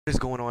What is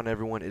going on,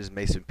 everyone? It is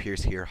Mason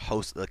Pierce here,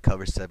 host of the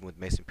Cover 7 with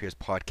Mason Pierce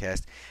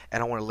podcast,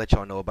 and I want to let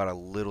y'all know about a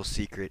little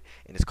secret,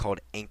 and it's called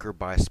Anchor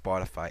by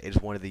Spotify. It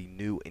is one of the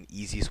new and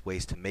easiest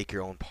ways to make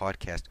your own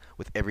podcast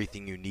with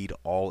everything you need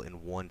all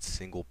in one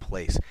single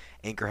place.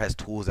 Anchor has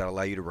tools that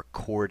allow you to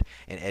record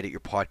and edit your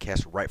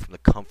podcast right from the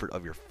comfort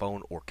of your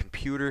phone or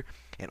computer,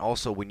 and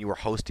also when you are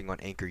hosting on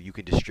Anchor, you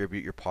can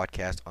distribute your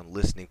podcast on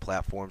listening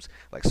platforms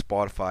like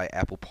Spotify,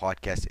 Apple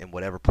Podcasts, and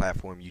whatever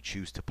platform you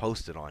choose to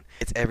post it on.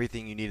 It's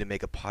everything you need to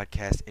make a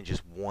podcast in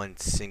just one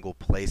single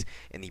place.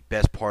 And the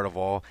best part of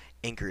all,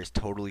 Anchor is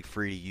totally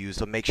free to use.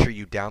 So make sure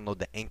you download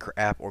the Anchor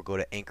app or go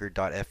to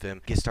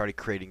anchor.fm. Get started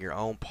creating your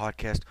own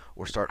podcast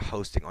or start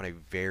hosting on a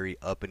very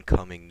up and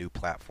coming new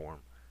platform.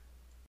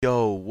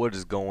 Yo, what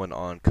is going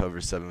on, Cover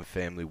 7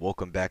 family?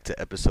 Welcome back to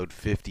episode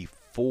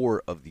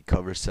 54 of the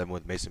Cover 7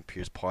 with Mason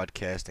Pierce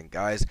podcast. And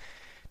guys,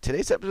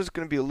 today's episode is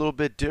going to be a little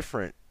bit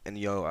different. And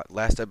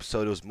last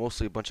episode it was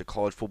mostly a bunch of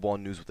college football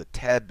news with a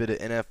tad bit of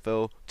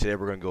NFL. Today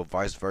we're going to go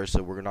vice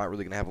versa. We're not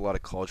really going to have a lot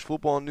of college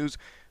football news,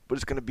 but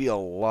it's going to be a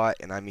lot,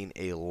 and I mean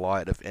a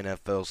lot of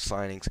NFL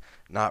signings.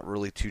 Not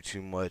really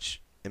too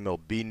much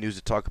MLB news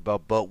to talk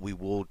about, but we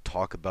will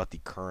talk about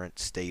the current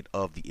state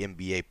of the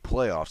NBA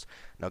playoffs.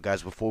 Now,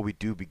 guys, before we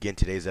do begin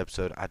today's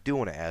episode, I do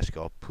want to ask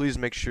y'all, please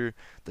make sure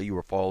that you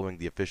are following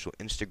the official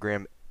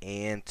Instagram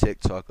and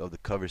TikTok of the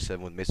Cover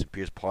 7 with Mason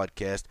Pierce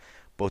podcast.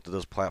 Both of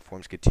those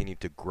platforms continue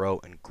to grow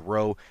and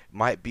grow.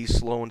 Might be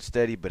slow and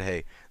steady, but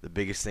hey, the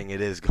biggest thing it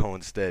is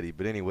going steady.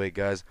 But anyway,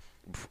 guys,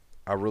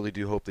 I really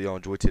do hope that y'all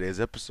enjoyed today's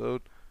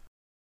episode.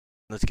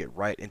 Let's get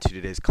right into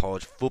today's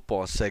college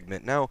football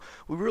segment. Now,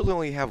 we really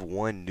only have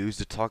one news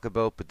to talk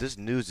about, but this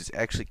news is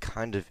actually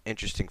kind of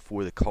interesting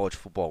for the college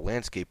football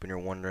landscape, and you're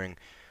wondering,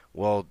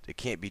 well, it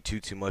can't be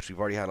too much. We've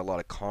already had a lot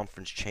of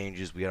conference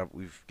changes. We've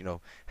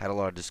had a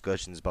lot of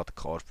discussions about the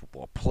college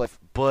football play,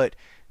 but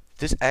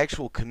this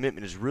actual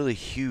commitment is really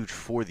huge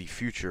for the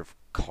future of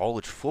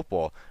college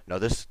football. Now,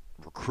 this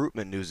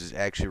recruitment news is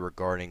actually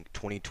regarding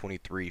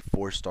 2023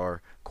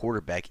 four-star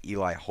quarterback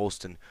Eli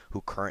Holston, who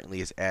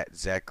currently is at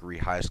Zachary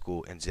High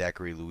School in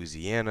Zachary,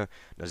 Louisiana.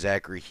 Now,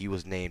 Zachary, he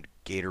was named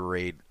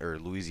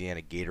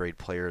Louisiana Gatorade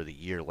Player of the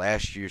Year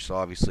last year, so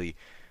obviously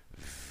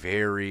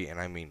very, and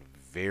I mean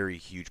very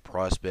huge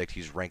prospect.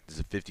 He's ranked as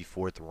the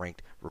 54th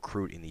ranked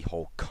recruit in the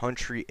whole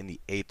country and the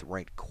 8th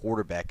ranked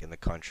quarterback in the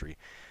country.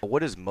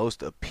 What is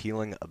most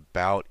appealing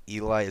about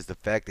Eli is the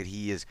fact that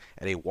he is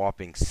at a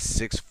whopping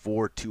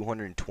 6'4",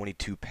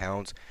 222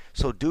 pounds.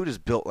 So dude is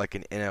built like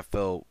an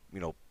NFL,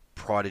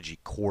 prodigy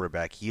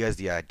quarterback. He has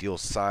the ideal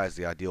size,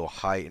 the ideal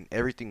height, and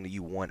everything that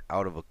you want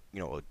out of a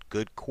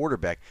good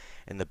quarterback.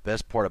 And the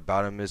best part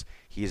about him is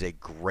he is a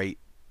great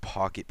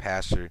pocket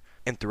passer.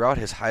 And throughout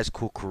his high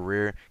school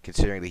career,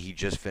 considering that he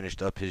just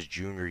finished up his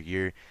junior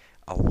year,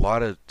 a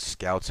lot of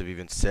scouts have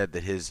even said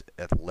that his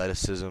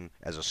athleticism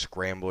as a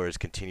scrambler has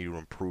continued to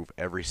improve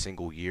every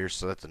single year.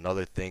 So that's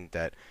another thing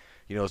that,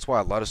 that's why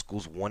a lot of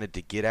schools wanted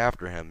to get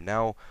after him.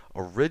 Now,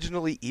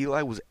 originally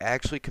Eli was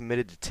actually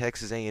committed to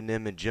Texas A&M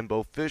and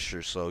Jimbo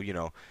Fisher. So,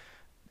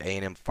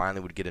 A&M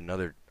finally would get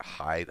another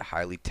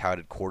highly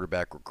touted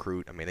quarterback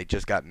recruit. I mean, they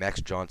just got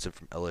Max Johnson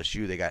from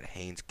LSU. They got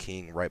Haynes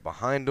King right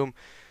behind him.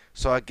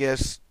 So I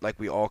guess, like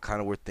we all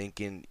kind of were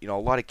thinking, a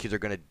lot of kids are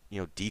going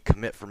to,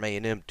 decommit from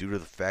A&M due to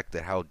the fact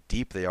that how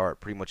deep they are at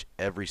pretty much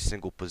every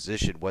single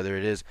position, whether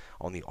it is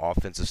on the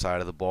offensive side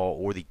of the ball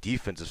or the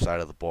defensive side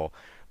of the ball.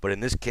 But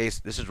in this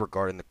case, this is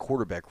regarding the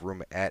quarterback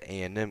room at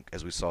A&M,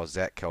 as we saw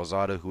Zach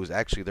Calzada, who was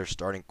actually their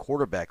starting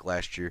quarterback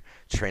last year,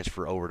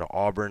 transfer over to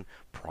Auburn,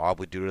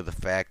 probably due to the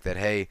fact that,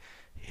 hey,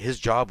 his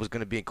job was going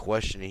to be in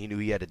question and he knew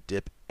he had to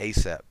dip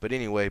ASAP. But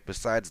anyway,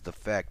 besides the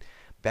fact,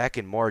 back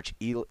in March,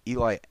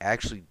 Eli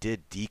actually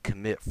did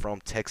decommit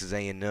from Texas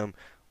A&M.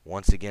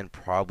 Once again,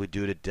 probably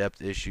due to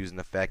depth issues and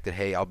the fact that,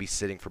 hey, I'll be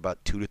sitting for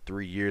about 2 to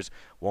 3 years,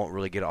 won't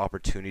really get an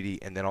opportunity,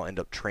 and then I'll end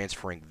up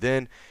transferring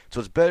then. So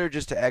it's better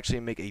just to actually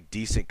make a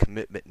decent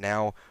commitment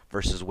now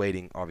versus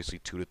waiting, obviously,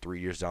 2 to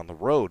 3 years down the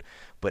road.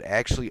 But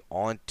actually,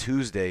 on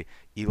Tuesday,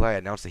 Eli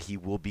announced that he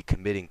will be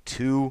committing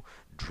to,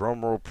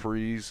 drumroll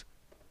please,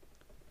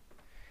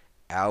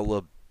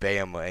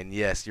 Alabama. And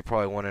yes, you're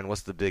probably wondering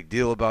what's the big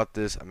deal about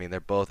this. I mean, they're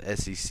both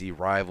SEC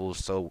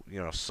rivals, so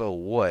so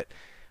what?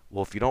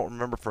 Well, if you don't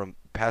remember from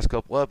past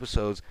couple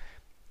episodes,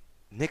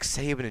 Nick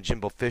Saban and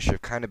Jimbo Fisher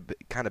have kind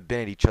of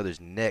been at each other's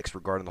necks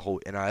regarding the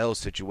whole NIL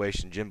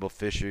situation. Jimbo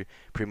Fisher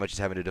pretty much is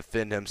having to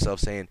defend himself,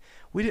 saying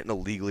we didn't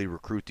illegally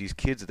recruit these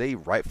kids; they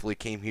rightfully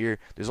came here.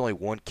 There's only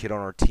one kid on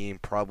our team,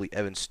 probably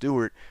Evan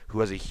Stewart,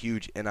 who has a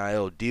huge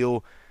NIL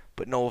deal.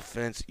 But no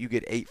offense, you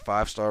get 8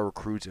 5-star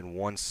recruits in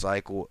one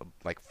cycle,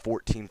 like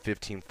 14,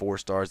 15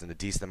 4-stars and a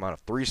decent amount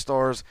of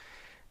 3-stars.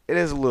 It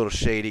is a little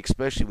shady,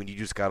 especially when you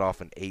just got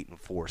off an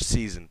 8-4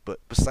 season. But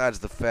besides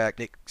the fact,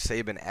 Nick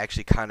Saban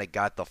actually kind of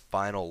got the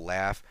final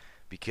laugh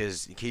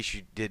because in case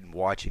you didn't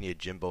watch any of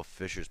Jimbo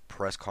Fisher's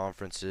press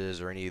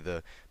conferences or any of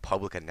the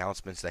public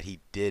announcements that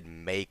he did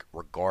make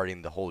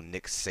regarding the whole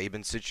Nick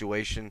Saban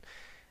situation,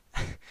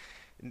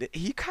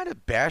 He kind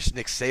of bashed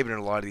Nick Saban in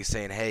a lot of these,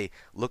 saying, "Hey,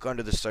 look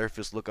under the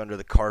surface, look under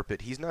the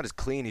carpet. He's not as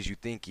clean as you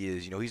think he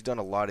is. He's done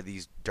a lot of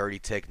these dirty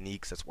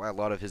techniques. That's why a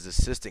lot of his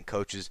assistant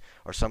coaches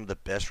are some of the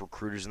best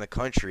recruiters in the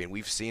country, and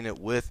we've seen it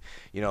with,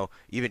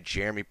 even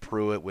Jeremy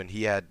Pruitt when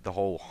he had the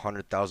whole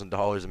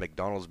 $100,000 in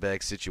McDonald's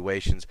bag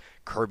situations.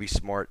 Kirby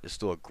Smart is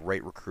still a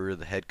great recruiter,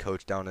 the head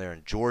coach down there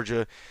in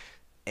Georgia,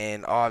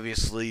 and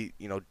obviously,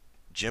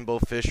 Jimbo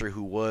Fisher,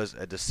 who was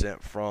a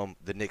descent from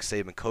the Nick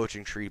Saban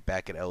coaching tree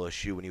back at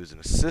LSU when he was an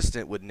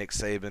assistant with Nick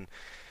Saban.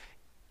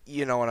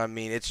 You know what I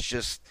mean? It's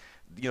just,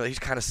 he's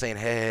kind of saying,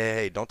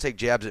 hey, don't take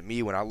jabs at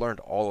me when I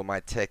learned all of my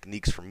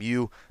techniques from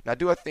you. Now,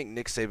 do I think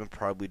Nick Saban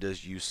probably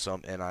does use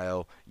some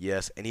NIL?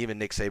 Yes. And even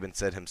Nick Saban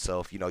said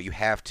himself, you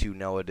have to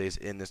nowadays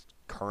in this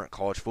current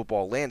college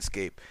football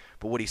landscape.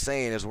 But what he's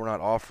saying is we're not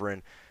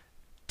offering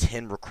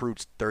 10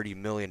 recruits $30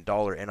 million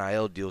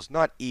NIL deals,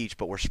 not each,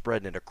 but we're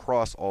spreading it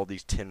across all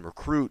these 10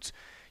 recruits.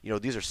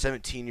 These are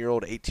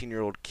 17-year-old,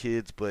 18-year-old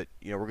kids, but,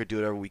 we're going to do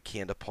whatever we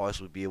can to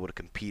possibly be able to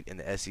compete in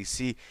the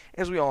SEC.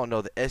 As we all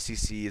know, the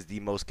SEC is the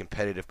most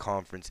competitive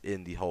conference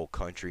in the whole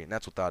country, and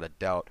that's without a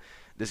doubt.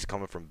 This is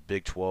coming from a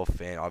Big 12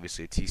 fan,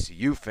 obviously a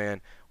TCU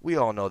fan. We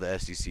all know the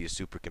SEC is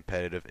super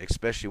competitive,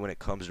 especially when it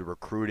comes to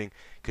recruiting,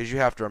 because you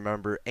have to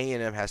remember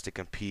A&M has to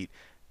compete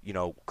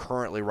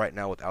currently right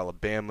now with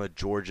Alabama,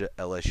 Georgia,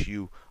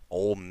 LSU,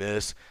 Ole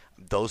Miss,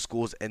 those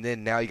schools. And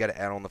then now you got to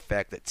add on the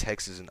fact that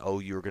Texas and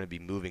OU are going to be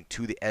moving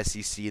to the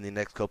SEC in the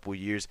next couple of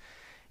years.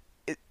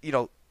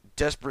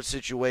 Desperate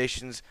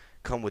situations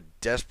come with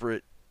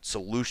desperate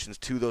solutions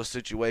to those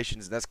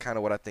situations. And that's kind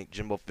of what I think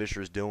Jimbo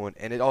Fisher is doing.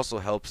 And it also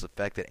helps the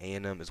fact that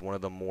A&M is one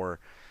of the more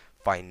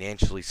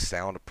financially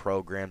sound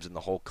programs in the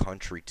whole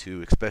country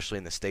too, especially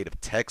in the state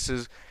of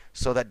Texas.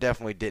 So that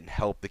definitely didn't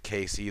help the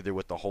case either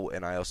with the whole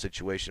NIL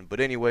situation. But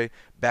anyway,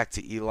 back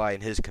to Eli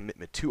and his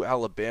commitment to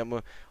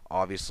Alabama.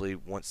 Obviously,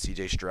 once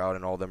C.J. Stroud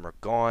and all them are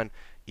gone,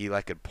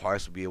 Eli could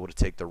possibly be able to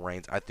take the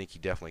reins. I think he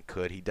definitely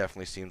could. He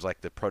definitely seems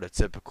like the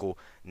prototypical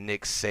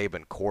Nick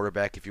Saban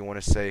quarterback, if you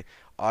want to say.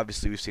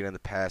 Obviously, we've seen in the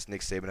past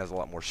Nick Saban has a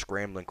lot more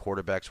scrambling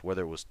quarterbacks,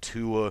 whether it was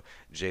Tua,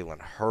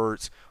 Jalen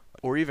Hurts,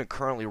 or even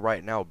currently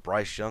right now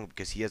Bryce Young,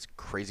 because he has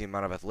a crazy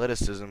amount of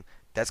athleticism.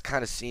 That's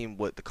kind of seen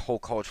what the whole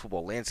college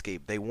football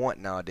landscape they want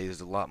nowadays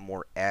is a lot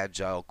more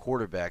agile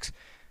quarterbacks.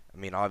 I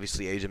mean,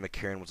 obviously, A.J.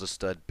 McCarron was a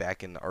stud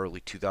back in the early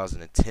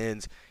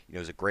 2010s. He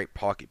was a great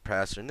pocket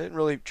passer and didn't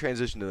really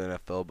transition to the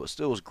NFL, but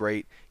still was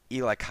great.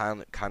 Eli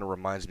kind of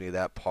reminds me of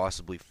that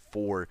possibly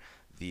for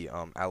the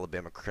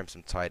Alabama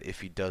Crimson Tide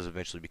if he does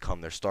eventually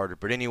become their starter.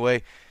 But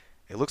anyway,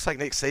 it looks like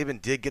Nick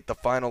Saban did get the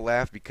final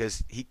laugh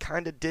because he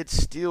kind of did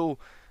steal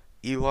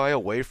Eli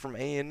away from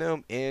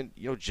A&M and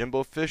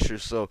Jimbo Fisher.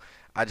 So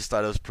I just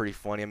thought it was pretty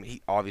funny. I mean,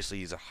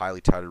 he's a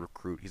highly touted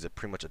recruit. He's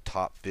pretty much a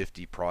top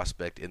 50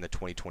 prospect in the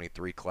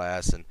 2023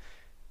 class, and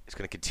it's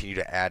going to continue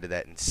to add to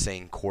that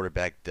insane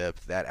quarterback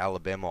depth that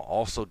Alabama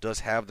also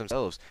does have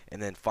themselves.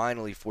 And then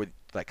finally, for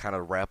that kind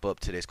of wrap up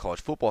today's college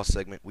football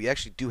segment, we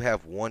actually do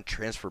have one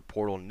transfer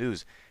portal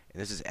news.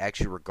 And this is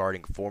actually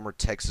regarding former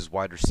Texas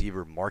wide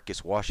receiver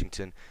Marcus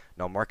Washington.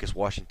 Now, Marcus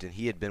Washington,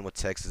 he had been with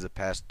Texas the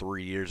past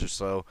 3 years or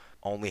so,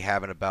 only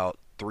having about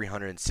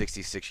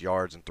 366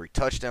 yards and 3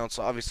 touchdowns.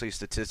 So obviously,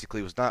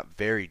 statistically, was not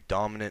very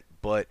dominant,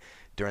 but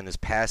during this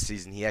past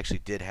season, he actually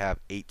did have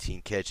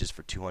 18 catches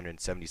for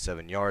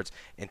 277 yards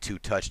and 2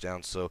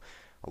 touchdowns. So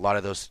a lot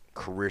of those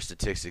career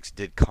statistics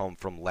did come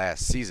from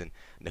last season.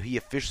 Now, he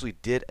officially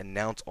did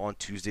announce on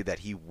Tuesday that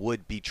he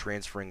would be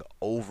transferring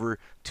over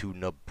to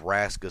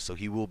Nebraska, so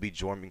he will be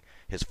joining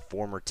his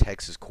former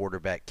Texas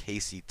quarterback,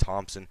 Casey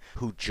Thompson,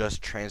 who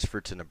just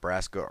transferred to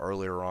Nebraska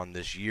earlier on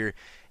this year.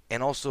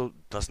 And also,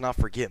 let's not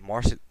forget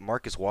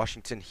Marcus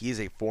Washington. He is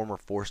a former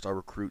 4-star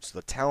recruit, so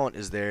the talent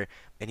is there,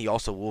 and he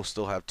also will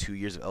still have 2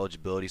 years of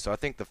eligibility. So I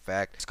think the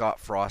fact Scott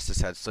Frost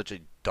has had such a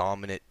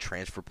dominant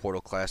transfer portal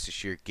class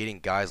this year, getting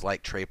guys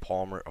like Trey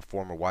Palmer, a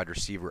former wide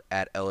receiver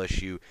at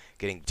LSU,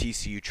 getting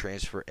TCU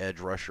transfer edge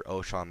rusher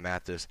O'Shawn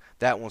Mathis,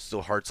 that one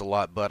still hurts a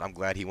lot, but I'm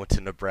glad he went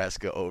to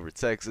Nebraska over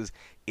Texas.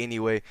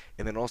 Anyway,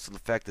 and then also the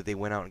fact that they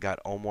went out and got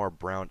Omar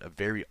Brown, a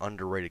very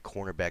underrated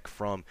cornerback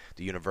from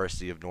the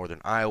University of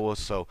Northern Iowa,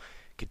 so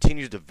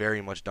continues to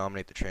very much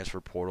dominate the transfer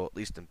portal, at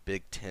least in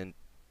Big Ten,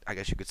 I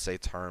guess you could say,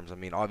 terms. I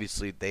mean,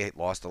 obviously they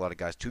lost a lot of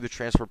guys to the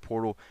transfer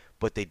portal,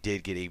 but they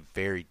did get a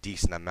very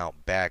decent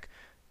amount back.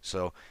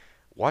 So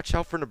watch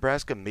out for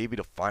Nebraska maybe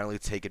to finally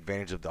take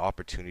advantage of the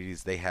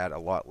opportunities they had a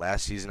lot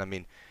last season. I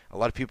mean, a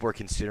lot of people are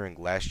considering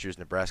last year's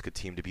Nebraska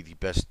team to be the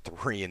best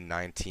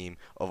 3-9 team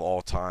of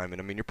all time. And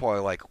I mean, you're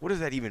probably like, what does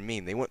that even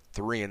mean? They went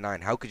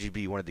 3-9. How could you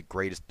be one of the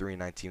greatest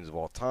 3-9 teams of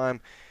all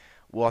time?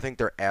 Well, I think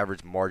their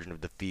average margin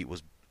of defeat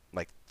was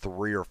like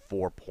 3 or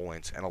 4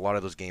 points, and a lot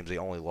of those games they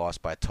only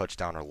lost by a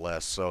touchdown or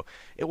less. So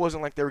it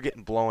wasn't like they were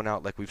getting blown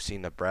out like we've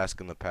seen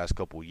Nebraska in the past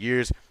couple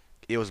years.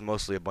 It was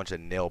mostly a bunch of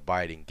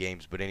nail-biting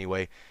games. But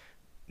anyway,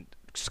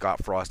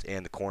 Scott Frost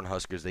and the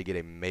Cornhuskers, they get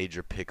a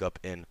major pickup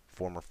in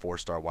former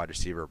four-star wide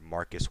receiver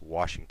Marcus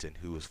Washington,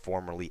 who was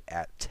formerly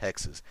at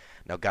Texas.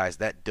 Now, guys,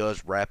 that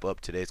does wrap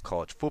up today's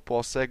college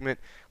football segment.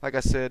 Like I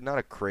said, not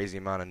a crazy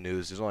amount of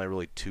news. There's only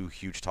really two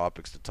huge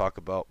topics to talk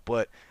about,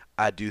 but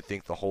I do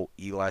think the whole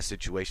Eli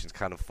situation is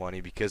kind of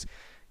funny because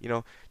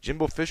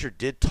Jimbo Fisher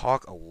did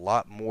talk a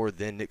lot more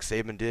than Nick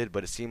Saban did,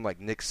 but it seemed like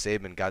Nick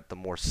Saban got the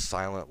more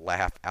silent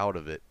laugh out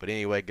of it. But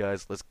anyway,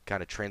 guys, let's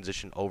kind of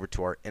transition over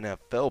to our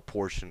NFL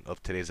portion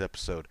of today's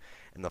episode.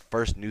 And the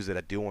first news that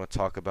I do want to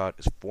talk about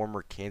is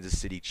former Kansas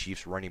City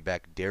Chiefs running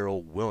back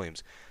Darrell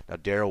Williams. Now,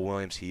 Darrell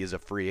Williams, he is a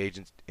free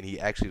agent, and he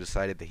actually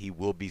decided that he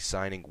will be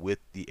signing with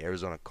the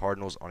Arizona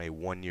Cardinals on a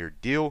one-year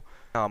deal.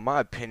 Now, in my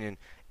opinion,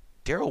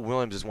 Darrell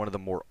Williams is one of the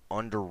more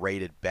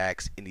underrated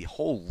backs in the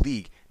whole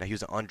league. Now, he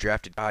was an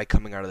undrafted guy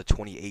coming out of the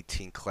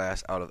 2018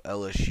 class out of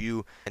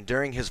LSU. And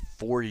during his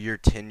 4-year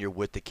tenure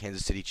with the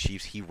Kansas City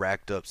Chiefs, he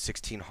racked up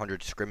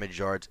 1,600 scrimmage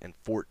yards and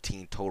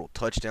 14 total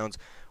touchdowns,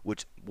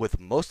 which with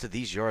most of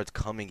these yards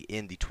coming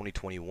in the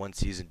 2021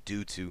 season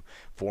due to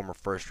former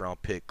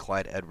first-round pick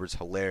Clyde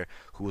Edwards-Helaire,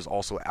 who was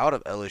also out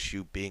of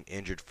LSU being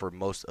injured for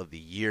most of the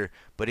year.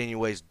 But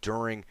anyways,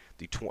 during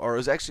the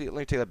let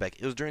me take that back.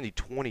 It was during the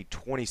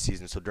 2020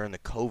 season, so during the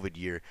COVID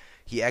year,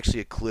 he actually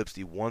eclipsed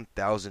the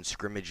 1,000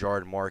 scrimmage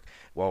yard mark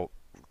while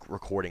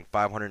recording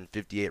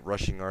 558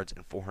 rushing yards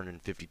and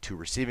 452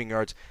 receiving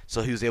yards.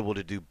 So he was able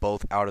to do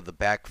both out of the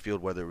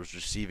backfield, whether it was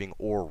receiving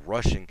or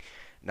rushing.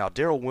 Now,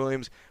 Darrell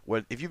Williams,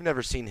 if you've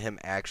never seen him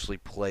actually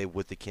play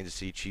with the Kansas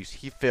City Chiefs,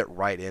 he fit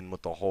right in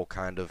with the whole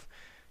kind of,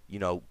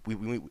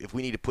 if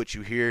we need to put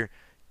you here,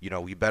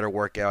 you better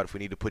work out. If we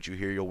need to put you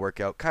here, you'll work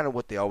out. Kind of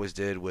what they always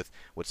did with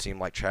what seemed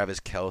like Travis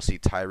Kelce,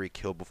 Tyreek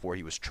Hill before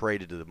he was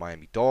traded to the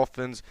Miami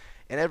Dolphins,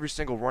 and every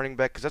single running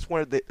back,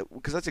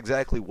 because that's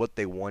exactly what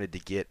they wanted to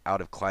get out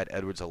of Clyde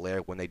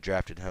Edwards-Helaire when they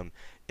drafted him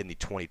in the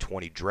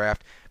 2020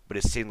 draft. But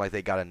it seemed like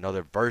they got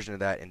another version of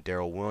that in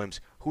Darrell Williams,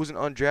 who was an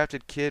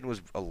undrafted kid and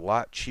was a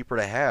lot cheaper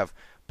to have.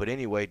 But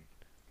anyway,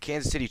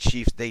 Kansas City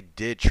Chiefs, they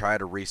did try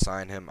to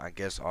re-sign him. I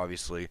guess,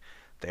 obviously,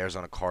 the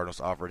Arizona Cardinals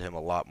offered him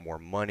a lot more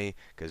money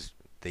because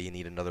they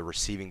need another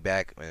receiving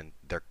back, and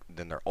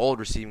then their old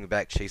receiving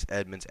back, Chase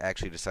Edmonds,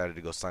 actually decided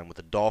to go sign with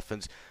the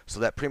Dolphins.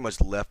 So that pretty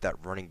much left that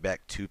running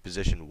back 2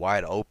 position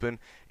wide open,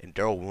 and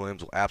Darrell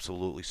Williams will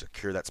absolutely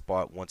secure that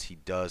spot once he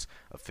does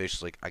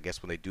officially, I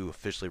guess when they do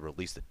officially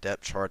release the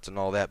depth charts and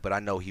all that. But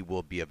I know he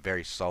will be a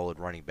very solid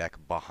running back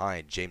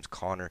behind James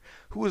Conner,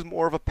 who is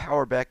more of a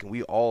power back, and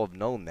we all have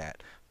known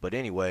that. But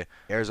anyway,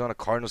 Arizona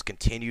Cardinals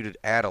continue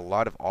to add a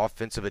lot of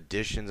offensive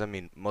additions. I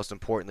mean, most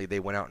importantly, they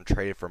went out and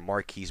traded for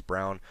Marquise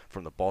Brown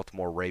from the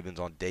Baltimore Ravens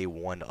on day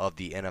 1 of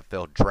the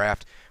NFL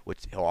draft, which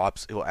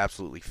he'll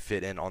absolutely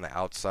fit in on the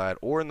outside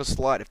or in the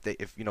slot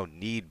if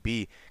need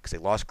be, because they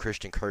lost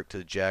Christian Kirk to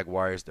the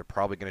Jaguars. They're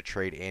probably going to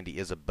trade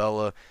Andy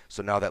Isabella,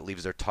 so now that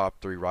leaves their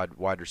top 3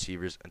 wide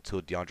receivers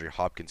until DeAndre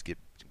Hopkins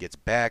gets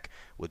back,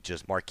 with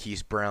just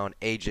Marquise Brown,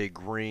 A.J.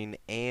 Green,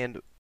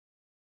 and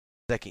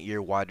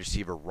second-year wide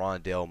receiver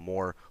Rondale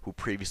Moore, who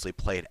previously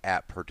played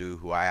at Purdue,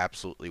 who I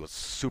absolutely was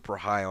super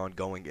high on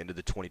going into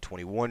the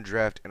 2021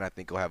 draft, and I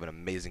think he'll have an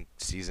amazing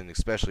season,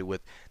 especially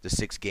with the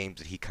 6 games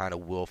that he kind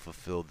of will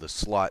fulfill the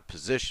slot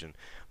position.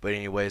 But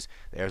anyways,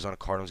 the Arizona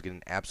Cardinals get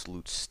an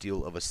absolute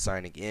steal of a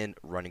signing in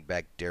running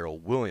back Darrell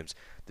Williams.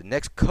 The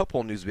next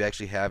couple news we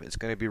actually have is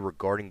going to be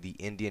regarding the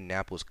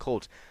Indianapolis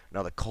Colts.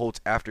 Now, the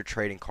Colts, after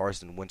trading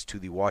Carson Wentz to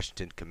the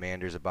Washington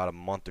Commanders about a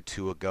month or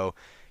 2 ago,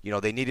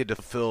 they needed to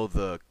fill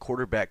the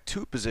quarterback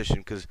 2 position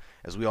because,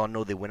 as we all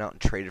know, they went out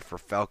and traded for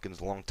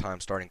Falcons' longtime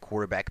starting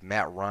quarterback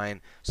Matt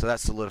Ryan. So that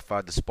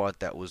solidified the spot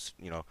that was,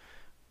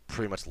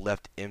 pretty much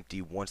left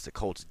empty once the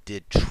Colts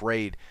did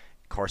trade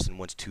Carson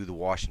Wentz to the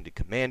Washington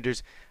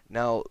Commanders.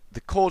 Now, the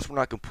Colts were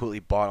not completely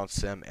bought on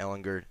Sam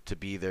Ehlinger to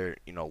be their,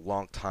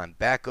 long-time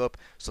backup,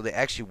 so they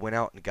actually went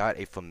out and got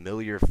a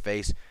familiar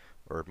face,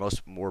 or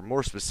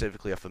more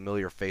specifically, a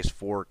familiar face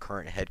for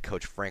current head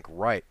coach Frank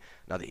Wright.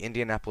 Now, the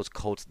Indianapolis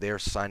Colts, they're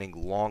signing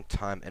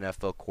long-time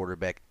NFL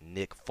quarterback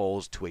Nick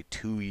Foles to a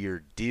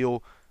 2-year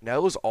deal. Now,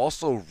 it was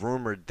also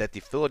rumored that the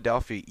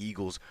Philadelphia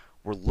Eagles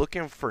were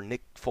looking for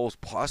Nick Foles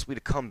possibly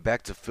to come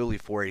back to Philly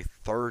for a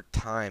 3rd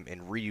time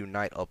and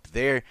reunite up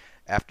there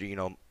after,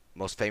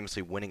 most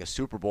famously winning a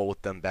Super Bowl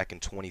with them back in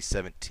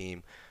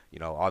 2017.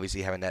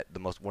 Obviously having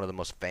one of the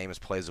most famous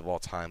plays of all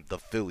time, the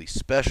Philly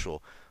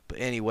Special. But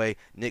anyway,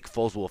 Nick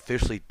Foles will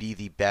officially be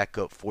the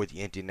backup for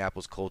the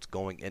Indianapolis Colts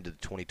going into the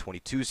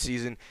 2022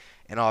 season.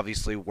 And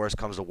obviously, worst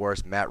comes to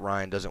worst, Matt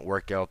Ryan doesn't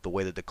work out the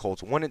way that the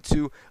Colts wanted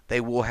to. They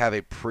will have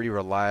a pretty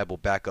reliable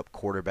backup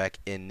quarterback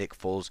in Nick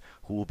Foles,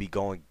 who will be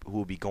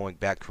going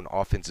back to an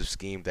offensive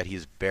scheme that he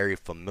is very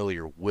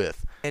familiar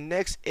with. And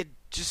next, it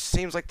just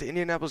seems like the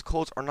Indianapolis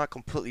Colts are not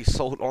completely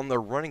sold on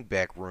their running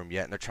back room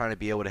yet, and they're trying to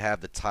be able to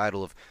have the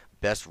title of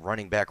best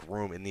running back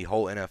room in the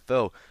whole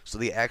NFL. So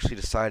they actually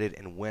decided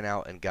and went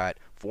out and got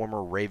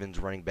former Ravens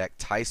running back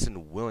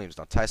Tyson Williams.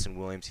 Now, Tyson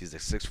Williams, he's a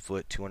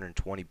 6-foot,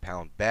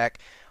 220-pound back.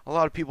 A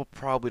lot of people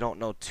probably don't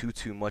know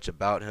too much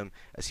about him,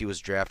 as he was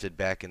drafted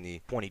back in the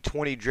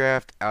 2020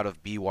 draft out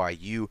of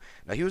BYU.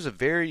 Now, he was a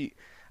very,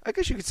 I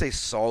guess you could say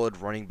solid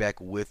running back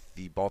with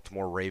the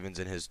Baltimore Ravens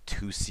in his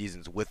 2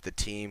 seasons with the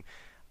team.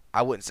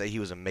 I wouldn't say he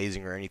was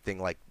amazing or anything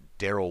like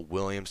Darrell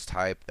Williams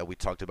type that we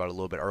talked about a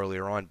little bit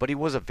earlier on, but he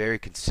was a very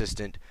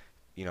consistent,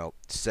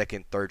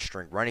 second, third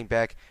string running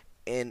back.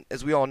 And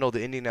as we all know,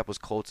 the Indianapolis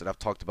Colts that I've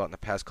talked about in the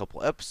past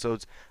couple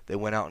episodes, they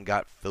went out and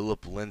got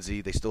Phillip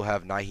Lindsay. They still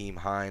have Nyheim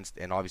Hines,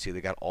 and obviously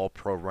they got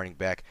all-pro running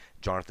back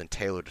Jonathan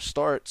Taylor to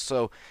start.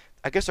 So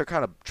I guess they're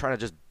kind of trying to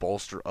just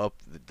bolster up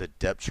the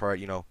depth chart.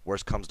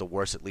 Worst comes to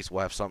worst, at least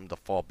we'll have something to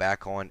fall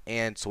back on,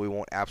 and so we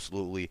won't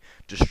absolutely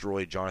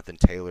destroy Jonathan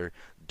Taylor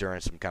during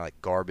some kind of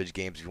like garbage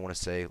games, if you want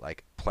to say,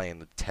 like playing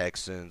the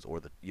Texans or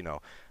the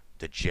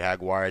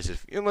Jaguars.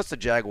 Unless the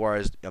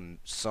Jaguars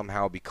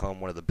somehow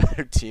become one of the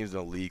better teams in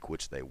the league,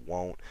 which they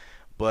won't.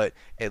 But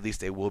at least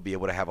they will be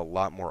able to have a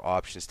lot more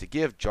options to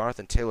give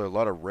Jonathan Taylor a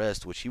lot of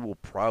rest, which he will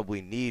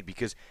probably need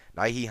because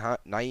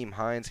Nyheim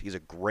Hines, he's a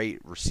great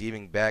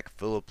receiving back.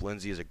 Phillip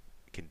Lindsay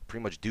can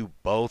pretty much do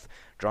both.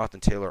 Jonathan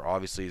Taylor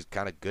obviously is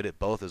kind of good at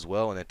both as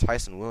well. And then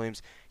Tyson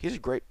Williams, he's a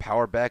great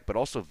power back, but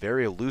also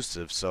very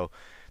elusive. So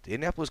the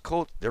Indianapolis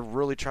Colts, they're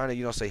really trying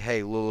to, say,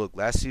 hey, look,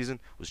 last season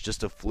was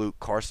just a fluke.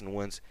 Carson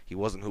Wentz, he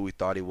wasn't who we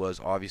thought he was.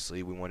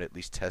 Obviously, we want to at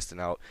least test him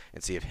out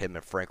and see if him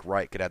and Frank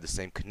Reich could have the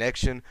same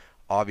connection.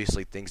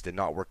 Obviously, things did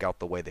not work out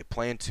the way they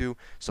planned to,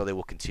 so they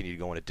will continue to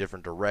go in a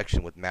different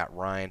direction with Matt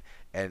Ryan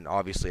and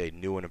obviously a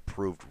new and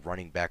improved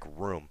running back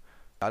room.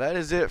 Now, that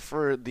is it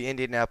for the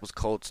Indianapolis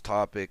Colts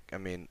topic. I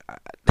mean,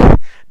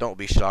 don't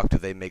be shocked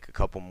if they make a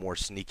couple more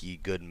sneaky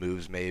good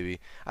moves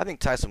maybe. I think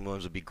Tyson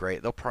Williams would be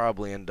great. They'll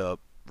probably end up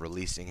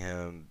releasing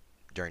him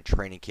during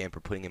training camp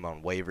or putting him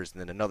on waivers,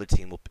 and then another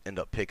team will end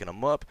up picking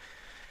him up.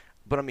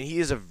 But, I mean, he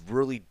is a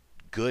really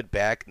good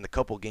back. In the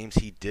couple games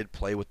he did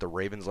play with the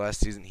Ravens last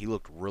season, he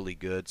looked really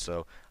good.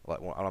 So, I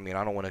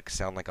don't want to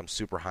sound like I'm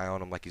super high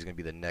on him, like he's going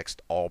to be the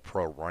next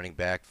all-pro running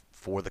back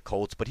for the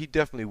Colts, but he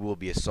definitely will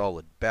be a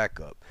solid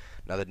backup.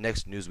 Now, the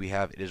next news we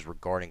have, it is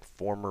regarding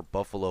former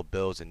Buffalo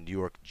Bills and New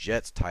York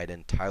Jets tight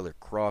end Tyler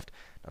Kroft.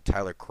 Now,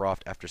 Tyler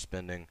Kroft, after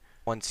spending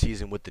one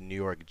season with the New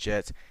York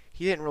Jets,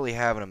 he didn't really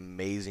have an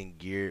amazing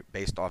year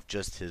based off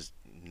just his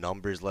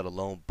numbers, let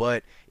alone.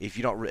 But if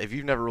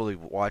you've never really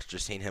watched or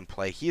seen him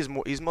play, he's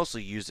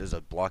mostly used as a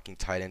blocking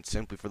tight end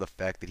simply for the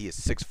fact that he is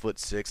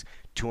 6'6",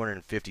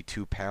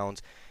 252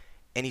 pounds,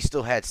 and he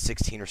still had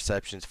 16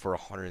 receptions for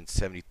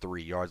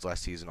 173 yards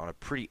last season on a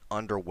pretty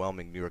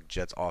underwhelming New York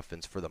Jets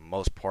offense for the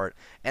most part.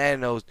 And I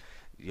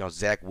know,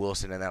 Zach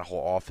Wilson and that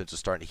whole offense was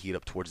starting to heat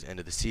up towards the end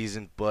of the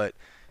season, but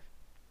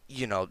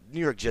New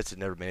York Jets have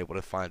never been able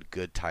to find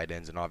good tight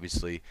ends, and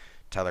obviously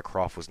Tyler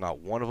Kroft was not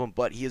one of them,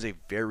 but he is a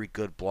very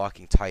good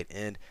blocking tight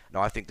end.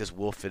 Now, I think this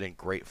will fit in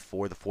great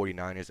for the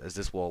 49ers, as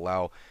this will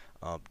allow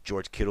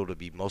George Kittle to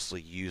be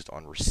mostly used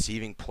on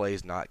receiving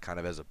plays, not kind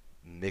of as a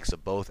mix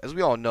of both. As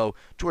we all know,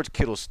 George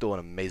Kittle is still an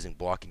amazing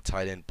blocking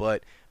tight end,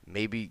 but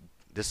maybe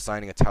this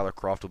signing of Tyler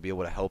Kroft will be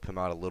able to help him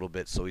out a little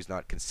bit so he's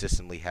not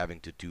consistently having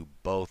to do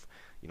both,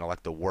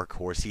 like the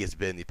workhorse he has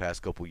been the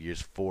past couple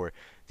years for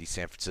the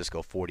San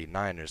Francisco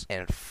 49ers.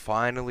 And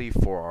finally,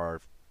 for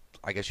our,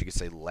 I guess you could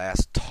say,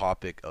 last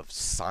topic of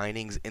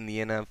signings in the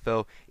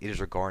NFL, it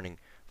is regarding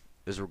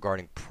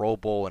Pro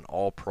Bowl and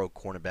All-Pro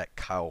cornerback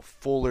Kyle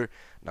Fuller.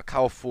 Now,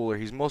 Kyle Fuller,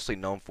 he's mostly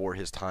known for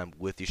his time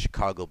with the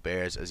Chicago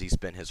Bears, as he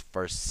spent his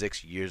first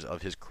 6 years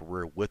of his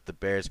career with the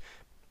Bears,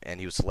 and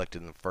he was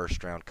selected in the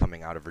first round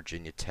coming out of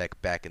Virginia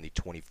Tech back in the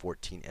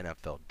 2014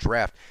 NFL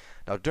Draft.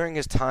 Now, during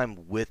his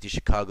time with the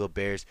Chicago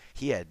Bears,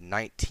 he had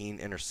 19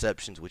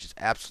 interceptions, which is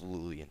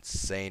absolutely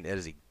insane. It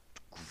is a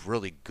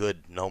really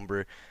good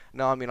number.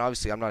 Now, I mean,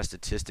 obviously, I'm not a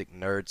statistic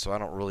nerd, so I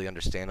don't really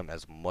understand them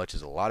as much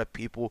as a lot of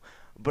people,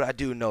 but I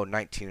do know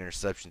 19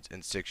 interceptions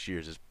in 6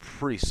 years is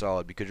pretty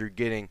solid because you're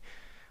getting,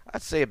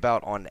 I'd say,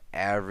 about on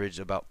average,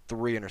 about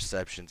 3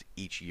 interceptions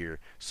each year.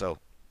 So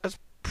that's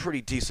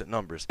pretty decent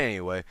numbers.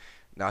 Anyway,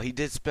 now he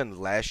did spend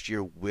last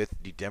year with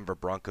the Denver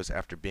Broncos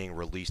after being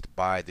released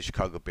by the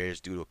Chicago Bears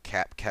due to a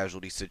cap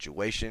casualty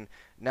situation.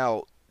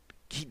 Now,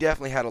 he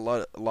definitely had a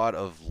lot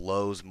of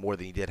lows more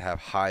than he did have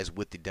highs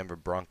with the Denver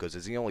Broncos,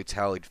 as he only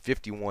tallied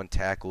 51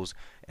 tackles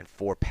and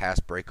 4 pass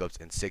breakups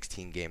in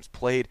 16 games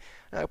played.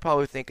 Now, you're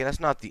probably thinking that's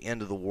not the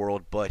end of the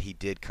world, but he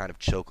did kind of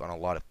choke on a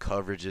lot of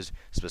coverages,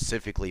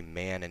 specifically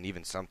man and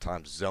even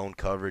sometimes zone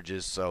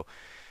coverages, so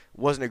it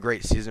wasn't a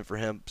great season for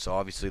him. So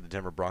obviously the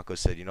Denver Broncos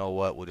said, you know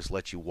what, we'll just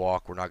let you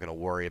walk. We're not going to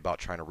worry about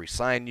trying to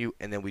re-sign you,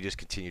 and then we just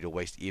continue to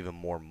waste even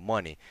more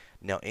money.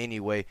 Now,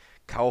 anyway,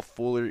 Kyle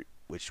Fuller,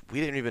 which we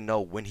didn't even know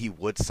when he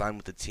would sign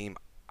with the team.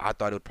 I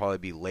thought it would probably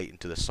be late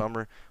into the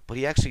summer, but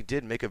he actually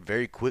did make a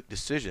very quick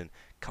decision.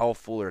 Kyle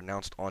Fuller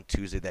announced on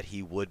Tuesday that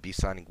he would be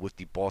signing with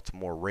the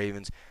Baltimore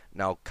Ravens.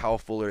 Now, Kyle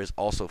Fuller is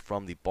also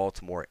from the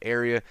Baltimore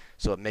area,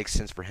 so it makes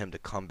sense for him to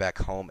come back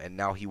home, and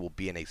now he will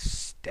be in a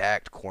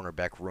stacked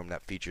cornerback room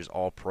that features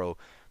all-pro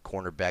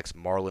cornerbacks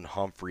Marlon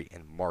Humphrey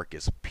and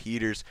Marcus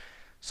Peters.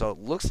 So it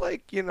looks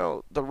like,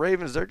 the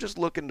Ravens, they're just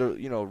looking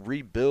to,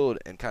 rebuild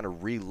and kind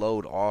of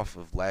reload off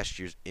of last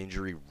year's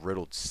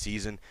injury-riddled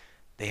season.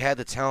 They had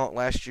the talent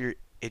last year.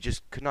 it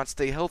just could not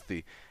stay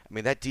healthy. I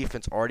mean, that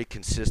defense already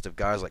consists of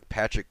guys like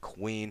Patrick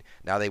Queen.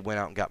 Now they went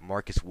out and got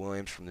Marcus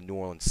Williams from the New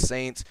Orleans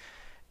Saints.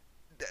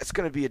 That's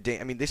going to be a day.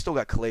 I mean, they still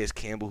got Calais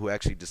Campbell, who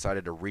actually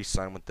decided to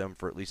re-sign with them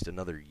for at least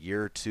another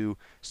year or two.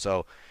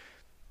 So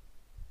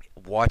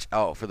watch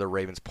out for the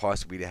Ravens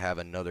possibly to have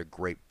another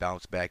great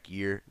bounce back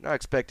year. Not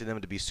expecting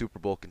them to be Super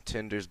Bowl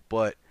contenders,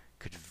 but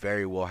could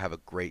very well have a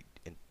great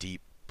and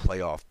deep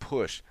playoff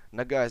push.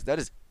 Now, guys, that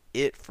is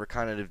it for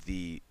kind of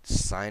the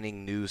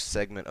signing news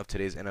segment of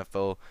today's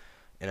NFL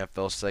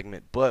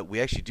segment, but we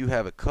actually do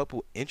have a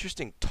couple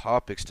interesting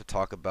topics to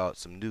talk about.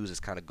 Some news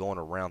that's kind of going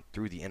around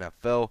through the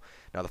NFL.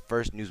 Now, the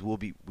first news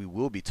we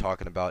will be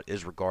talking about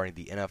is regarding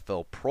the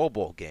NFL Pro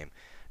Bowl game.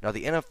 Now,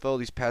 the NFL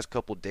these past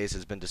couple of days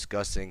has been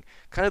discussing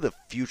kind of the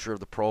future of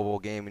the Pro Bowl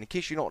game. And in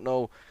case you don't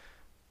know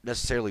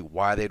necessarily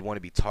why they'd want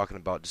to be talking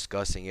about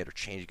discussing it or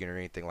changing it or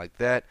anything like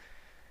that,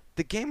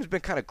 the game has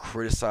been kind of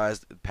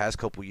criticized the past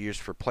couple years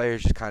for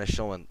players just kind of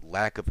showing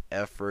lack of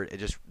effort.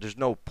 There's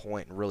no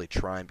point in really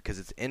trying because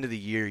it's the end of the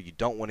year. You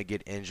don't want to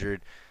get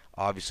injured.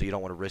 Obviously, you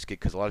don't want to risk it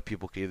because a lot of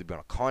people could either be on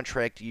a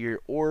contract year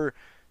or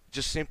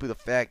just simply the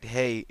fact,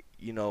 hey,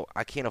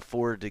 I can't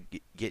afford to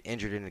get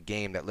injured in a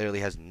game that literally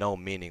has no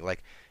meaning.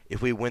 Like,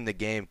 if we win the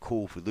game,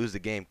 cool. If we lose the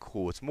game,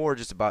 cool. It's more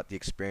just about the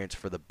experience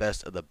for the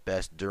best of the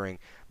best during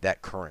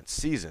that current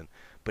season.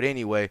 But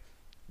anyway,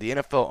 the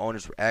NFL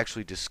owners were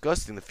actually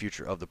discussing the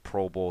future of the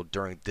Pro Bowl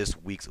during this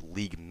week's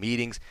league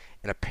meetings,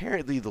 and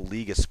apparently the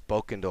league has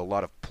spoken to a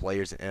lot of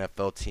players and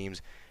NFL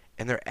teams,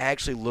 and they're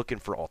actually looking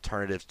for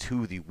alternatives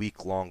to the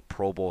week-long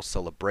Pro Bowl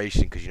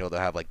celebration because, they'll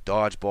have like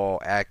dodgeball,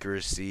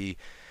 accuracy,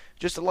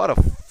 just a lot of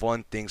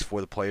fun things for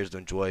the players to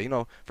enjoy,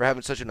 for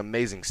having such an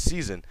amazing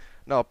season.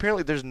 Now,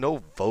 apparently there's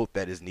no vote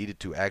that is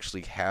needed to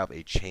actually have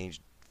a change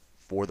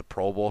for the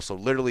Pro Bowl. So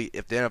literally,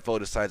 if the NFL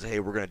decides, hey,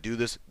 we're going to do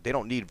this, they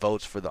don't need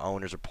votes for the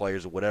owners or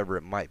players or whatever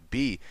it might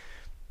be.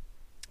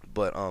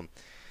 But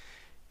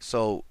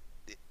so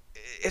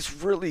it's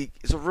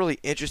a really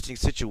interesting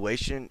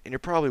situation, and you're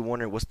probably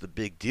wondering what's the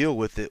big deal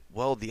with it.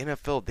 Well, the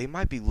NFL, they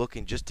might be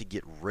looking just to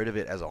get rid of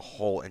it as a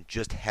whole and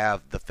just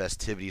have the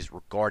festivities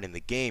regarding the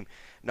game.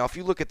 Now, if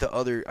you look at the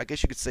other, I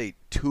guess you could say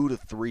 2 to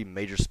 3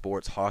 major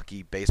sports,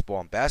 hockey,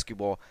 baseball, and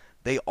basketball,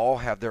 they all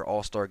have their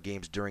all-star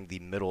games during the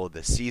middle of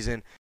the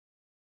season.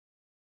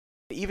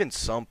 Even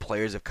some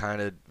players have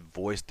kind of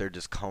voiced their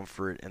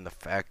discomfort in the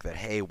fact that,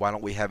 hey, why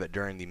don't we have it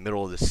during the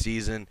middle of the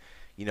season,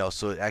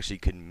 so it actually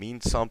could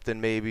mean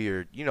something maybe,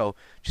 or,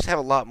 just have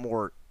a lot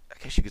more,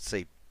 I guess you could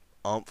say,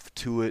 oomph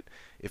to it,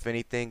 if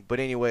anything. But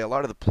anyway, a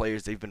lot of the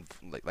players, they've been,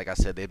 like I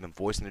said, they've been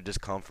voicing their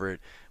discomfort,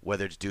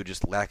 whether it's due to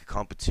just lack of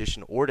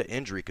competition or to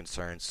injury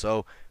concerns.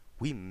 So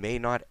we may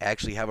not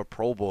actually have a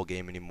Pro Bowl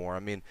game anymore. I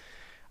mean,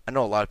 I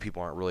know a lot of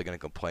people aren't really going to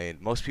complain.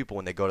 Most people,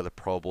 when they go to the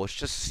Pro Bowl, it's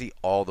just to see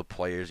all the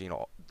players,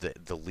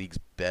 the league's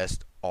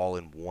best all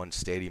in one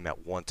stadium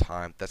at one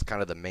time. That's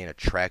kind of the main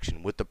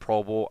attraction with the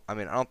Pro Bowl. I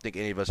mean, I don't think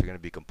any of us are going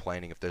to be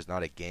complaining if there's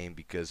not a game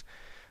because,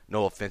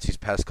 no offense, these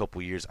past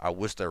couple years, I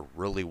wish there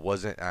really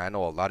wasn't. And I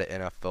know a lot of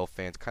NFL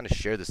fans kind of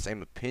share the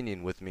same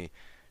opinion with me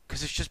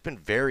because it's just been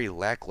very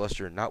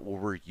lackluster, not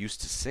what we're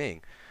used to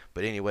seeing.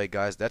 But anyway,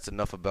 guys, that's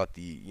enough about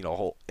the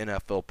whole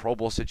NFL Pro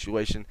Bowl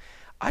situation.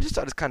 I just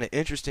thought it's kind of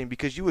interesting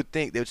because you would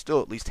think they would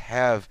still at least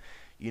have,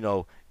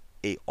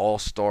 a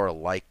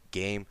all-star-like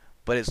game.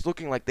 But it's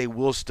looking like they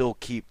will still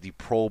keep the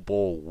Pro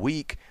Bowl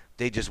week.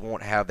 They just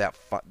won't have that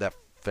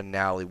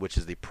finale, which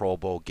is the Pro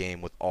Bowl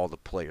game with all the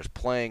players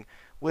playing,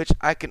 which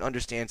I can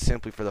understand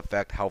simply for the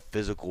fact how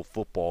physical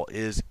football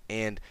is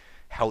and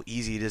how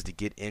easy it is to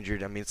get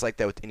injured. I mean, it's like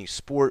that with any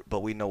sport, but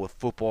we know with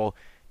football,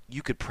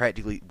 you could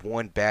practically,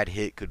 one bad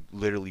hit could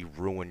literally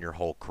ruin your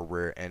whole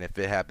career. And if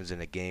it happens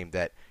in a game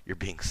that you're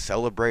being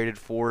celebrated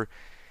for,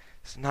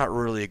 it's not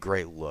really a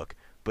great look.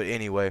 But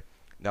anyway,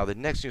 now the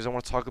next news I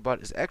want to talk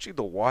about is actually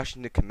the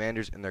Washington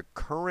Commanders and their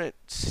current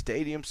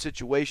stadium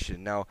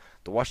situation. Now,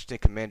 the Washington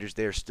Commanders,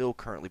 they are still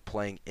currently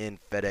playing in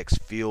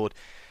FedEx Field.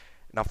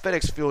 Now,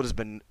 FedEx Field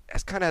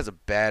has a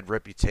bad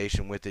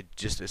reputation with it,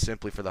 just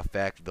simply for the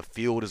fact the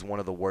field is one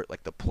of the worst.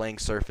 Like, the playing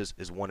surface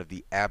is one of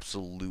the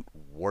absolute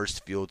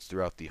worst fields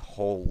throughout the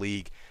whole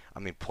league. I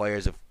mean,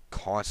 players have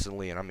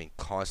constantly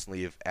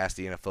have asked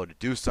the NFL to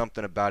do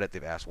something about it.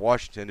 They've asked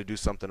Washington to do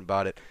something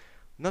about it.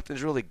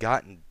 Nothing's really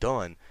gotten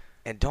done.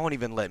 And don't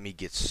even let me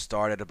get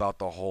started about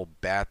the whole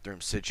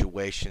bathroom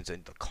situations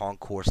and the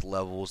concourse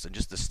levels and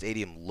just the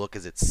stadium look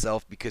as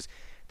itself, because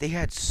they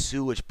had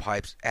sewage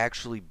pipes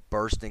actually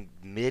bursting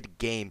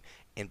mid-game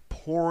and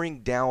pouring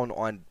down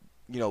on,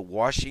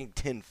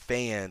 Washington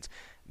fans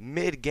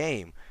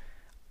mid-game.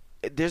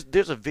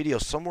 There's a video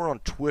somewhere on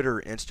Twitter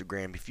or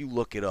Instagram. If you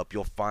look it up,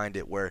 you'll find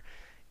it, where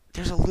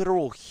there's a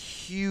literal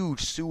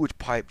huge sewage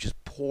pipe just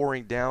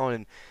pouring down,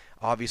 and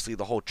obviously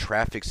the whole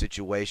traffic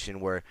situation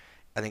where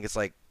I think it's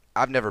like,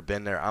 I've never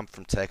been there. I'm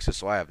from Texas,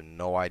 so I have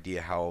no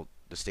idea how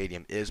the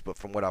stadium is. But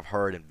from what I've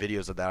heard and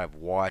videos that I've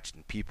watched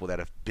and people that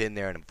have been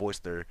there and have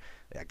voiced their,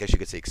 I guess you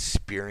could say,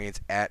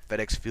 experience at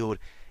FedEx Field,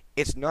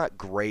 It's not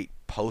great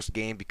post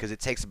game because it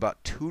takes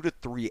about 2 to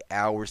 3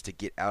 hours to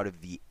get out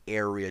of the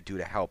area due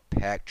to how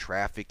packed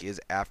traffic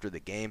is after the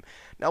game.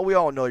 Now, we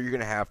all know you're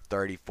going to have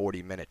 30,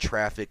 40-minute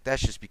traffic.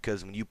 That's just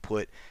because when you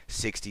put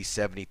 60,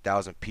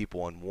 70,000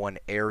 people in one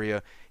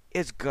area,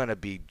 it's going to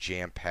be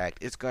jam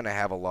packed. It's going to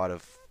have a lot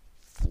of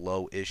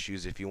flow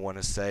issues, if you want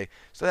to say.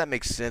 So that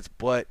makes sense,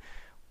 but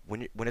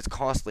when it's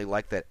constantly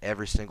like that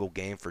every single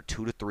game for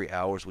 2 to 3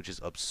 hours, which is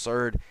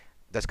absurd,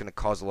 that's going to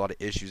cause a lot of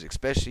issues,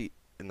 especially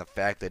in the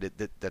fact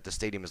that the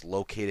stadium is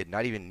located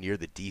not even near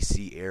the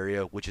D.C.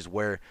 area, which is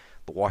where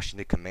the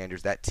Washington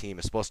Commanders, that team,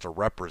 is supposed to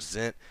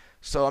represent.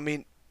 So, I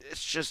mean,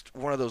 it's just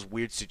one of those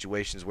weird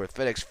situations where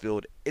FedEx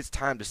Field, it's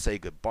time to say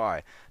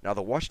goodbye. Now,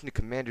 the Washington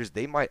Commanders,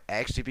 they might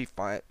actually be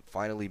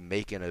finally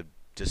making a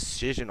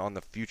decision on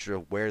the future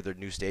of where their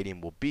new stadium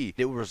will be.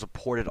 It was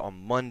reported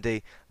on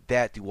Monday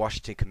that the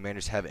Washington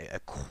Commanders have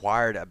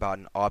acquired about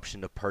an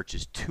option to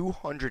purchase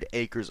 200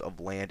 acres of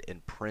land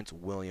in Prince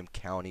William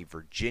County,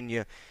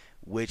 Virginia,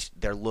 which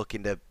they're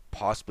looking to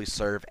possibly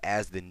serve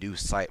as the new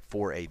site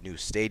for a new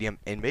stadium,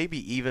 and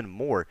maybe even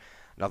more.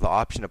 Now, the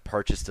option to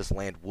purchase this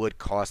land would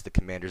cost the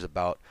Commanders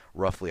about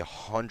roughly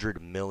 $100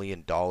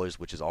 million,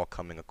 which is all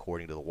coming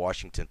according to the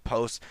Washington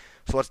Post.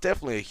 So it's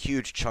definitely a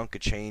huge chunk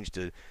of change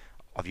to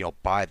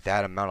buy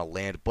that amount of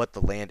land. But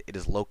the land, it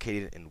is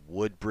located in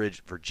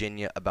Woodbridge,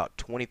 Virginia, about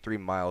 23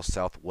 miles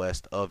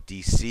southwest of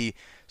D.C.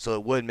 So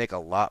it would make a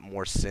lot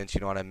more sense,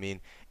 you know what I mean?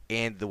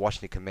 And the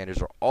Washington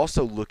Commanders are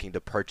also looking to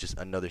purchase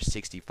another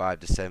 65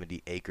 to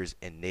 70 acres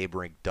in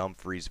neighboring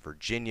Dumfries,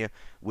 Virginia,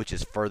 which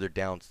is further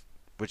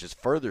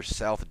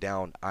south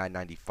down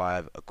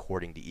I-95,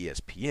 according to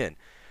ESPN.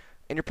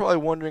 And you're probably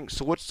wondering,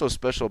 so what's so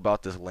special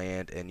about this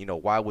land, and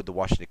why would the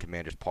Washington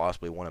Commanders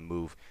possibly want to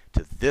move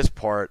to this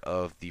part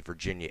of the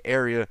Virginia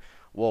area?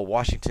 Well,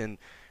 Washington,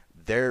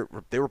 they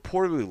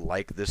reportedly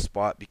like this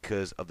spot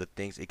because of the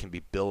things it can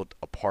be built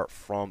apart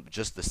from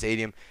just the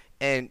stadium.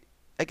 And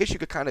I guess you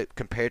could kind of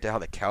compare it to how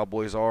the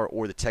Cowboys are,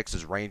 or the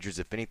Texas Rangers,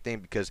 if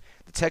anything, because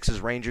the Texas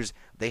Rangers,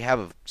 they have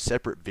a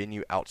separate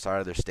venue outside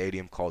of their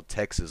stadium called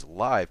Texas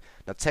Live.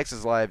 Now,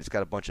 Texas Live, it's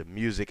got a bunch of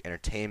music,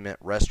 entertainment,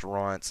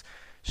 restaurants,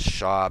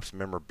 shops,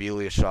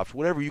 memorabilia shops,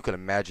 whatever you can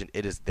imagine,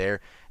 it is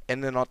there.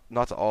 And then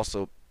not to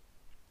also,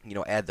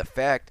 add the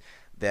fact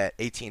that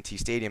AT&T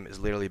Stadium is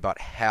literally about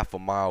half a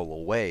mile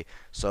away.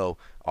 So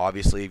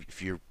obviously,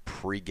 if you're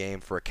pre-game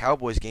for a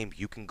Cowboys game,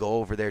 you can go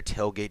over there,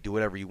 tailgate, do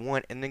whatever you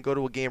want, and then go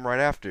to a game right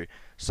after.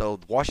 So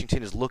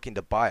Washington is looking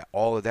to buy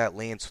all of that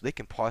land so they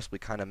can possibly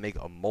kind of make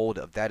a mold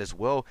of that as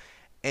well.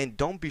 And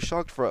don't be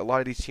shocked for a lot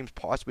of these teams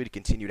possibly to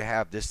continue to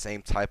have this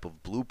same type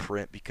of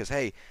blueprint, because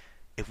hey,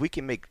 if we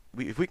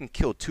can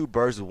kill two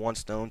birds with one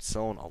stone,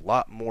 selling a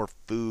lot more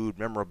food,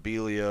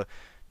 memorabilia,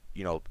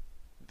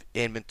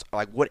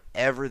 like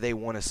whatever they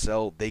want to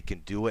sell, they can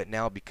do it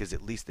now, because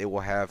at least they will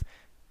have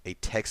a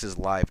Texas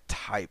Live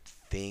type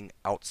thing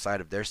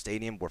outside of their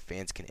stadium where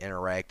fans can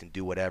interact and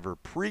do whatever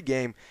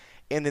pregame,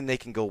 and then they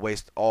can go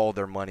waste all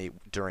their money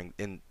during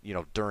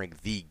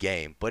the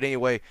game. But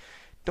anyway,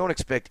 don't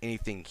expect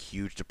anything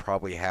huge to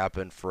probably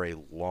happen for a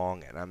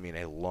long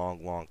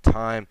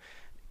time,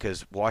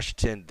 because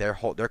Washington, their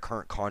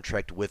current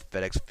contract with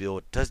FedEx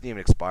Field doesn't even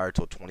expire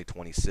until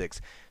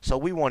 2026. So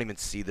we won't even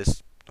see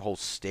this whole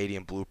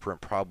stadium blueprint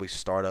probably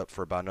start up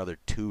for about another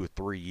 2 or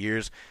 3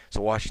 years.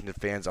 So Washington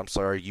fans, I'm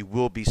sorry, you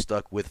will be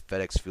stuck with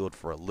FedEx Field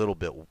for a little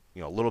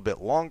bit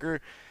longer.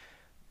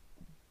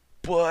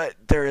 But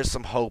there is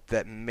some hope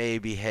that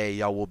maybe, hey,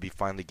 y'all will be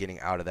finally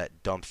getting out of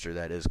that dumpster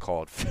that is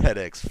called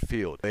FedEx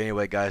Field. But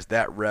anyway, guys,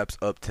 that wraps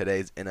up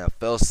today's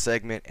NFL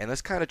segment, and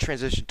let's kind of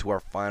transition to our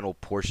final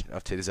portion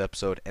of today's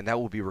episode, and that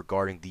will be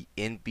regarding the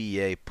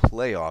NBA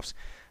playoffs.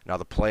 Now,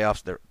 the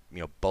playoffs,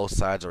 both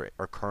sides are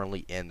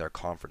currently in their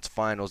conference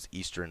finals,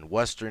 Eastern and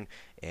Western.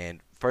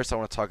 And first, I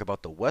want to talk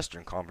about the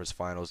Western Conference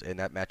Finals, and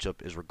that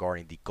matchup is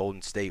regarding the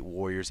Golden State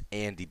Warriors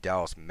and the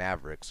Dallas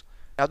Mavericks.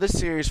 Now, this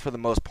series, for the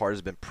most part,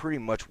 has been pretty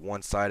much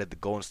one-sided. The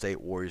Golden State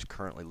Warriors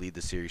currently lead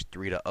the series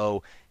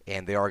 3-0,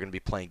 and they are going to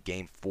be playing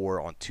Game 4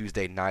 on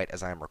Tuesday night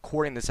as I am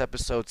recording this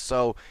episode.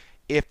 So,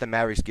 if the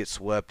Mavericks get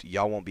swept,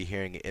 y'all won't be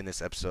hearing it in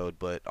this episode,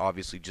 but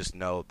obviously just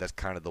know that's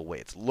kind of the way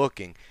it's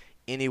looking.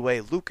 Anyway,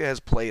 Luka has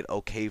played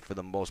okay for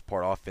the most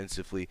part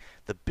offensively.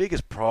 The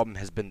biggest problem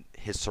has been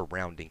his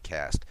surrounding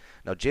cast.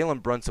 Now,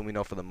 Jalen Brunson, we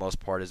know for the most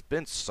part, has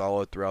been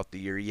solid throughout the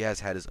year. He has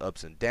had his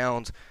ups and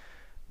downs,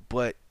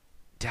 but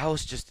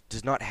Dallas just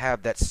does not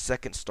have that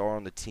second star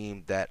on the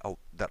team that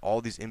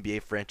all these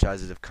NBA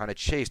franchises have kind of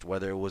chased,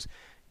 whether it was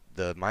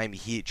the Miami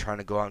Heat trying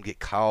to go out and get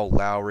Kyle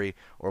Lowry,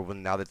 or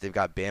now that they've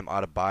got Bam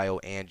Adebayo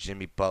and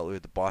Jimmy Butler,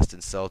 the Boston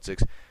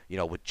Celtics,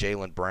 with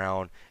Jaylen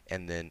Brown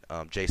and then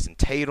Jason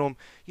Tatum,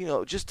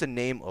 just to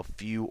name a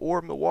few,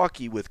 or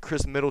Milwaukee with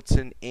Chris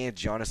Middleton and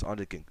Giannis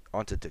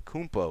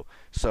Antetokounmpo.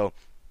 So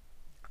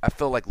I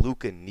feel like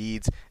Luka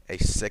needs a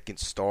second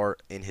star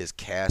in his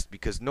cast,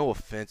 because no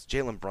offense,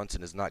 Jalen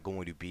Brunson is not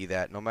going to be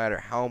that. No matter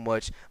how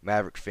much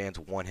Maverick fans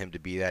want him to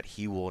be that,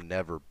 he will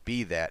never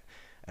be that.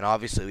 And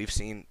obviously we've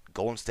seen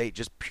Golden State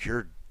just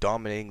pure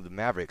dominating the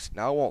Mavericks.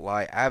 Now, I won't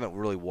lie, I haven't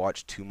really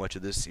watched too much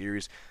of this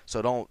series,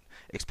 so don't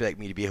expect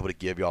me to be able to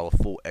give y'all a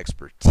full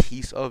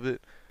expertise of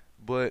it,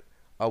 but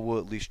I will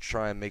at least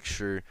try and make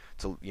sure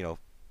to,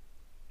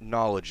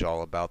 knowledge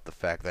y'all about the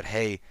fact that,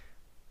 hey,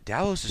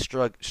 Dallas is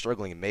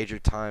struggling in major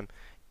time,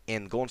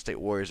 and Golden State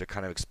Warriors are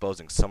kind of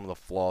exposing some of the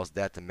flaws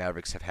that the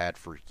Mavericks have had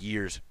for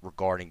years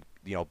regarding,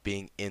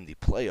 being in the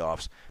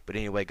playoffs. But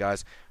anyway,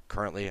 guys,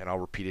 currently, and I'll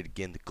repeat it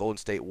again, the Golden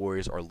State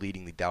Warriors are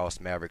leading the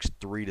Dallas Mavericks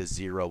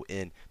 3-0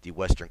 in the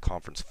Western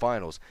Conference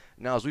Finals.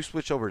 Now, as we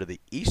switch over to the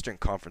Eastern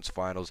Conference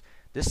Finals,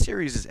 this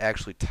series is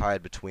actually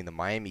tied between the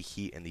Miami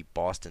Heat and the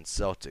Boston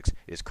Celtics.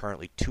 It is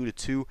currently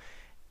 2-2.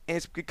 And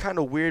it's kind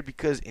of weird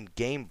because in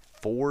Game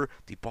 4,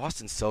 the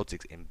Boston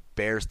Celtics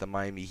embarrassed the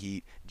Miami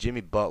Heat.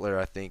 Jimmy Butler,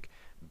 I think,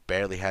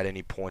 barely had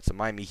any points. The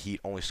Miami Heat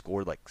only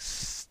scored like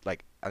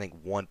I think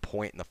 1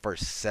 point in the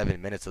first 7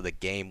 minutes of the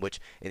game, which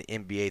in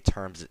NBA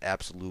terms is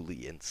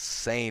absolutely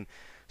insane.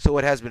 So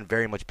it has been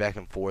very much back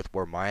and forth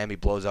where Miami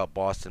blows out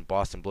Boston,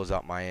 Boston blows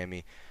out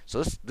Miami.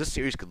 So this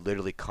series could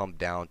literally come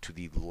down to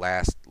the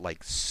last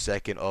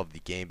second of the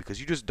game because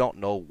you just don't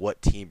know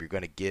what team you're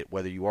going to get,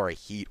 whether you are a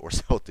Heat or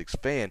Celtics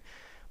fan.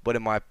 But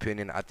in my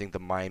opinion, I think the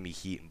Miami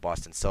Heat and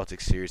Boston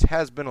Celtics series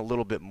has been a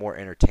little bit more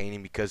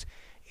entertaining because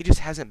it just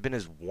hasn't been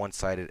as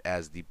one-sided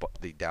as the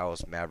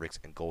Dallas Mavericks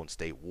and Golden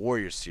State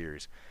Warriors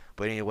series.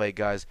 But anyway,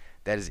 guys,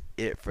 that is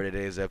it for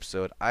today's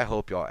episode. I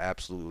hope y'all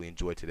absolutely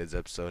enjoyed today's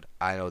episode.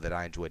 I know that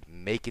I enjoyed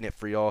making it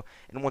for y'all.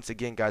 And once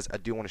again, guys, I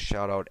do want to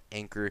shout out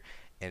Anchor.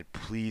 And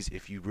please,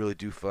 if you really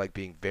do feel like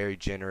being very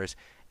generous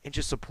and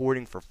just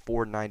supporting for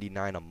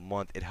 $4.99 a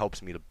month, it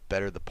helps me to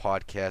better the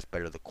podcast,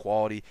 better the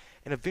quality,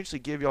 and eventually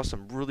give y'all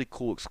some really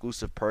cool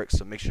exclusive perks.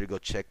 So make sure to go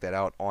check that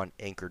out on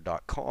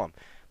Anchor.com.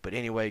 But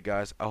anyway,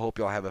 guys, I hope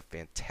y'all have a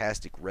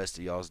fantastic rest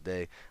of y'all's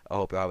day. I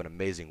hope y'all have an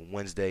amazing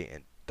Wednesday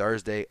and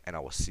Thursday, and I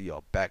will see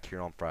y'all back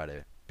here on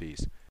Friday. Peace.